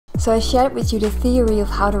So I shared with you the theory of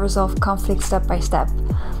how to resolve conflict step by step.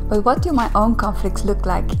 But what do my own conflicts look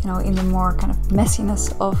like, in the more kind of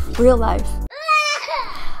messiness of real life?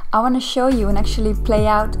 I want to show you and actually play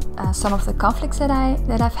out some of the conflicts that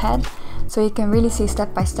I've had, so you can really see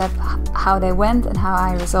step by step how they went and how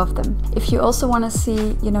I resolved them. If you also want to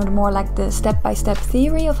see, the more like the step-by-step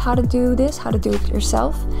theory of how to do this, how to do it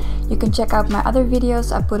yourself, you can check out my other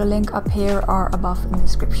videos. I put a link up here or above in the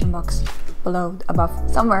description box. Below, above,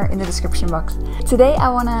 somewhere in the description box. Today I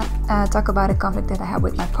want to talk about a conflict that I had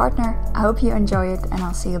with my partner. I hope you enjoy it and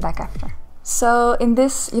I'll see you back after. So in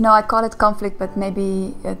this, I call it conflict, but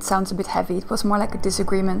maybe it sounds a bit heavy. It was more like a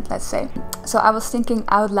disagreement, let's say. So I was thinking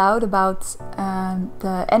out loud about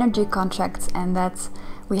the energy contract, and that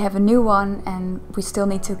we have a new one and we still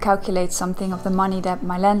need to calculate something of the money that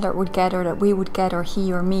my landlord would get, or that we would get, or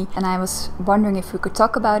he or me. And I was wondering if we could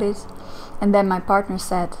talk about it. And then my partner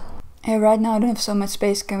said, "Hey, right now I don't have so much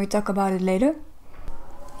space, can we talk about it later?"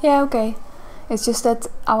 Yeah, okay. It's just that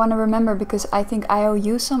I want to remember, because I think I owe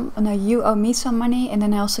you you owe me some money, and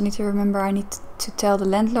then I also need to remember I need to tell the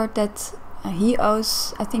landlord that he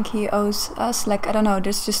owes us, like, I don't know,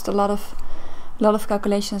 there's just a lot of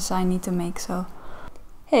calculations I need to make. So,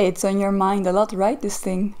 hey, it's on your mind a lot, right, this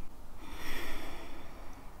thing?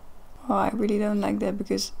 Oh, I really don't like that,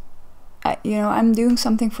 because I'm doing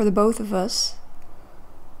something for the both of us.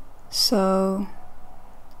 So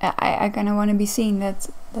I kind of want to be seen that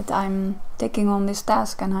I'm taking on this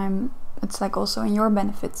task, and it's like also in your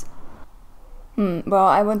benefit. Well,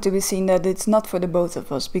 I want to be seen that it's not for the both of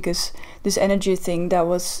us, because this energy thing that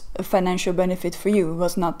was a financial benefit for you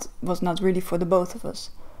was not really for the both of us.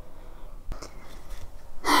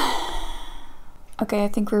 Okay, I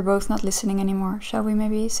think we're both not listening anymore. Shall we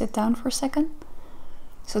maybe sit down for a second?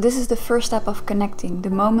 So this is the first step of connecting. The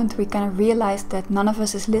moment we kind of realize that none of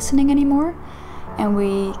us is listening anymore, and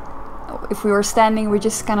if we were standing, we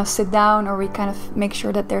just kind of sit down, or we kind of make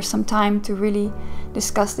sure that there's some time to really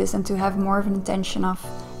discuss this and to have more of an intention of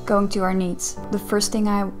going to our needs. The first thing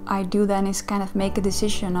I do then is kind of make a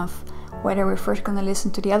decision of whether we're first going to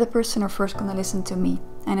listen to the other person or first going to listen to me.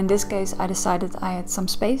 And in this case, I decided I had some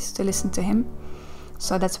space to listen to him.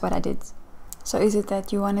 So that's what I did. So is it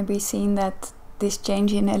that you want to be seen that this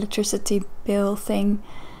change in electricity bill thing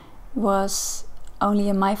was only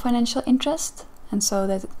in my financial interest, and so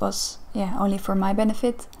that it was only for my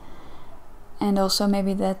benefit, and also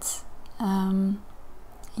maybe that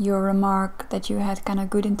your remark that you had kind of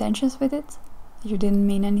good intentions with it, you didn't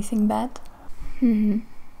mean anything bad?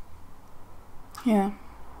 Yeah.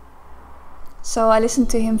 So I listened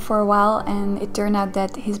to him for a while, and it turned out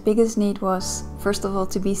that his biggest need was, first of all,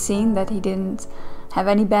 to be seen, that he didn't have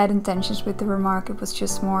any bad intentions with the remark. It was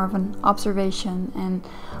just more of an observation, and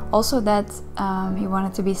also that he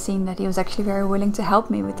wanted to be seen that he was actually very willing to help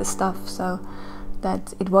me with the stuff, so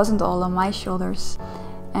that it wasn't all on my shoulders.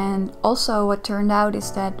 And also what turned out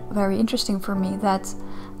is that, very interesting for me, that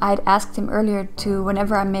I'd asked him earlier to,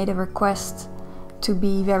 whenever I made a request, to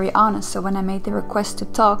be very honest. So when I made the request to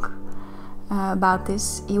talk about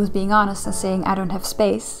this, he was being honest and saying I don't have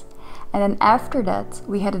space. And then after that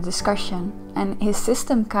we had a discussion, and his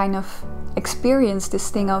system kind of experienced this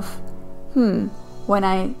thing of, when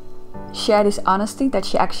I share this honesty that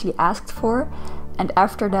she actually asked for, and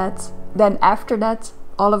after that,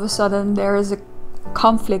 all of a sudden there is a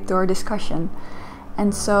conflict or a discussion.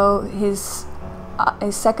 And so his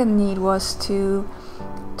second need was to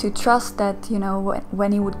trust that,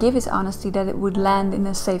 when he would give his honesty, that it would land in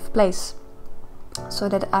a safe place, so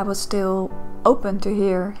that I was still open to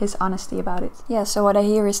hear his honesty about it. Yeah, so what I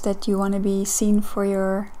hear is that you want to be seen for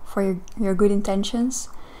your good intentions,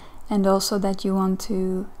 and also that you want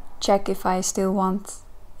to check if I still want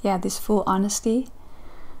this full honesty.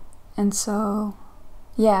 And so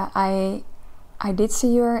I did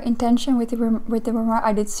see your intention with the remark.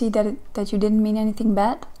 I did see that you didn't mean anything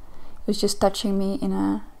bad. It was just touching me in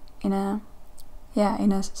a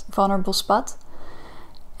vulnerable spot.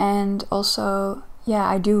 And also,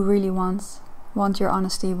 I do really want your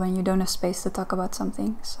honesty when you don't have space to talk about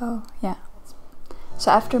something. So So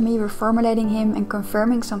after me reformulating him and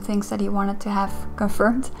confirming some things that he wanted to have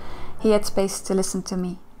confirmed, he had space to listen to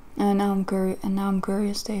me. And now I'm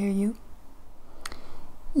curious to hear you.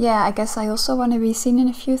 Yeah, I guess I also want to be seen in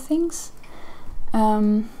a few things.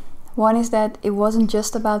 One is that it wasn't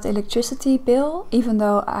just about the electricity bill, even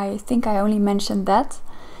though I think I only mentioned that.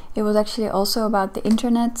 It was actually also about the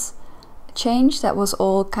internet change. That was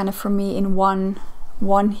all kind of for me in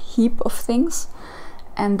one heap of things.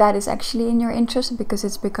 And that is actually in your interest, because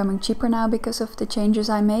it's becoming cheaper now because of the changes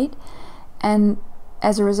I made. And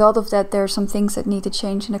as a result of that, there are some things that need to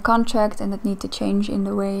change in the contract, and that need to change in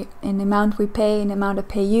the way, in the amount we pay, in the amount I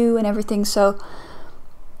pay you, and everything. So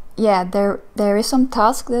yeah, there is some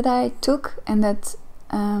task that I took, and that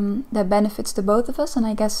that benefits the both of us. And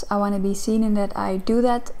I guess I want to be seen in that I do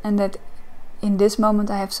that, and that in this moment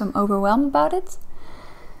I have some overwhelm about it,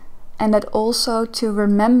 and that also to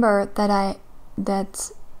remember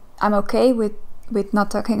that I'm okay with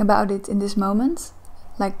not talking about it in this moment,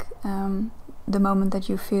 like the moment that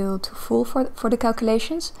you feel too full for the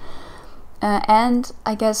calculations. And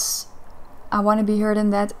I guess I want to be heard in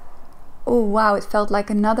that, oh wow, it felt like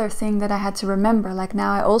another thing that I had to remember. Like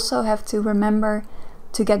now I also have to remember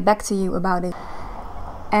to get back to you about it.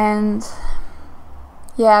 And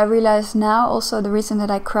yeah, I realize now also the reason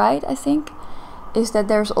that I cried, I think, is that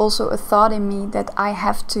there's also a thought in me that I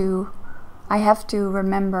have to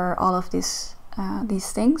remember all of these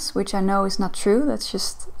things, which I know is not true. That's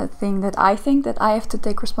just a thing that I think, that I have to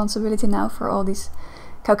take responsibility now for all these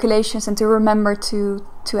calculations, and to remember to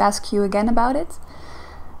ask you again about it.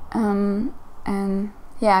 And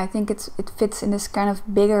yeah, I think it fits in this kind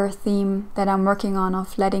of bigger theme that I'm working on,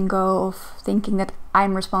 of letting go of thinking that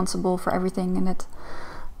I'm responsible for everything, and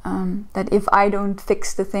that if I don't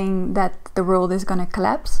fix the thing, that the world is gonna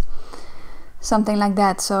collapse, something like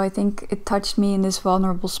that. So I think it touched me in this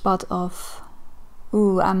vulnerable spot of,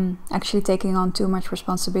 ooh, I'm actually taking on too much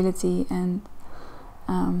responsibility, and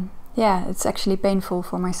yeah, it's actually painful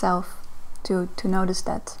for myself to notice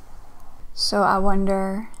that. So I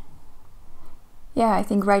wonder, yeah, I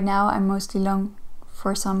think right now I mostly long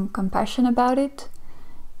for some compassion about it,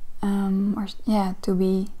 or yeah, to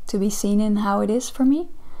be seen in how it is for me.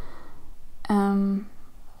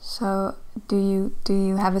 So do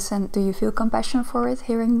you have a sense? Do you feel compassion for it,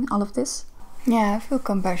 hearing all of this? Yeah, I feel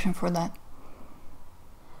compassion for that.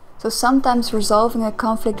 So sometimes resolving a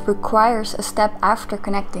conflict requires a step after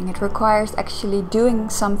connecting. It requires actually doing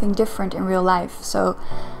something different in real life. So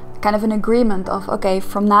kind of an agreement of, okay,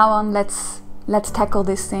 from now on let's tackle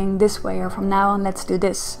this thing this way, or from now on let's do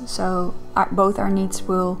this. So both our needs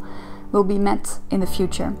will be met in the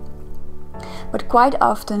future. But quite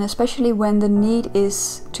often, especially when the need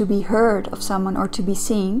is to be heard of someone or to be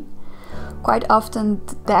seen, quite often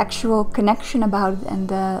the actual connection about it and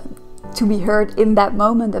to be heard in that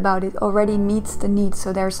moment about it already meets the need.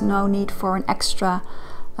 So there's no need for an extra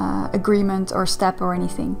agreement or step or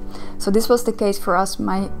anything. So this was the case for us.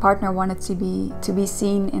 My partner wanted to be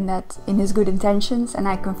seen in his good intentions, and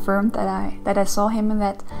I confirmed that I saw him in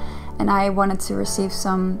that. And I wanted to receive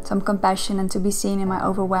some compassion and to be seen in my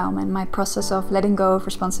overwhelm and my process of letting go of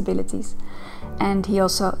responsibilities. And he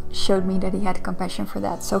also showed me that he had compassion for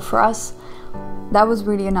that. So for us, that was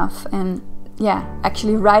really enough. And yeah,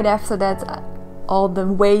 actually right after that, all the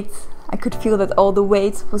weight, I could feel that all the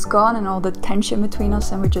weight was gone and all the tension between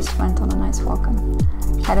us, and we just went on a nice walk and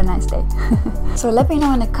had a nice day. So let me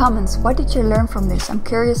know in the comments, what did you learn from this? I'm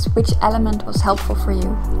curious which element was helpful for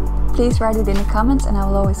you. Please write it in the comments and I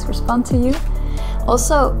will always respond to you.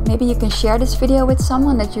 Also, maybe you can share this video with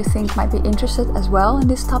someone that you think might be interested as well in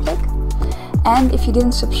this topic. And if you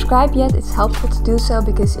didn't subscribe yet, it's helpful to do so,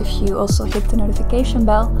 because if you also hit the notification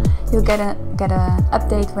bell, you'll get an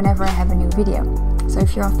update whenever I have a new video. So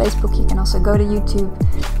if you're on Facebook, you can also go to YouTube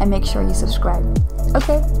and make sure you subscribe.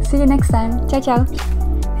 Okay, see you next time. Ciao, ciao.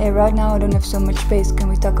 Hey, right now I don't have so much space. Can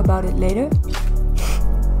we talk about it later?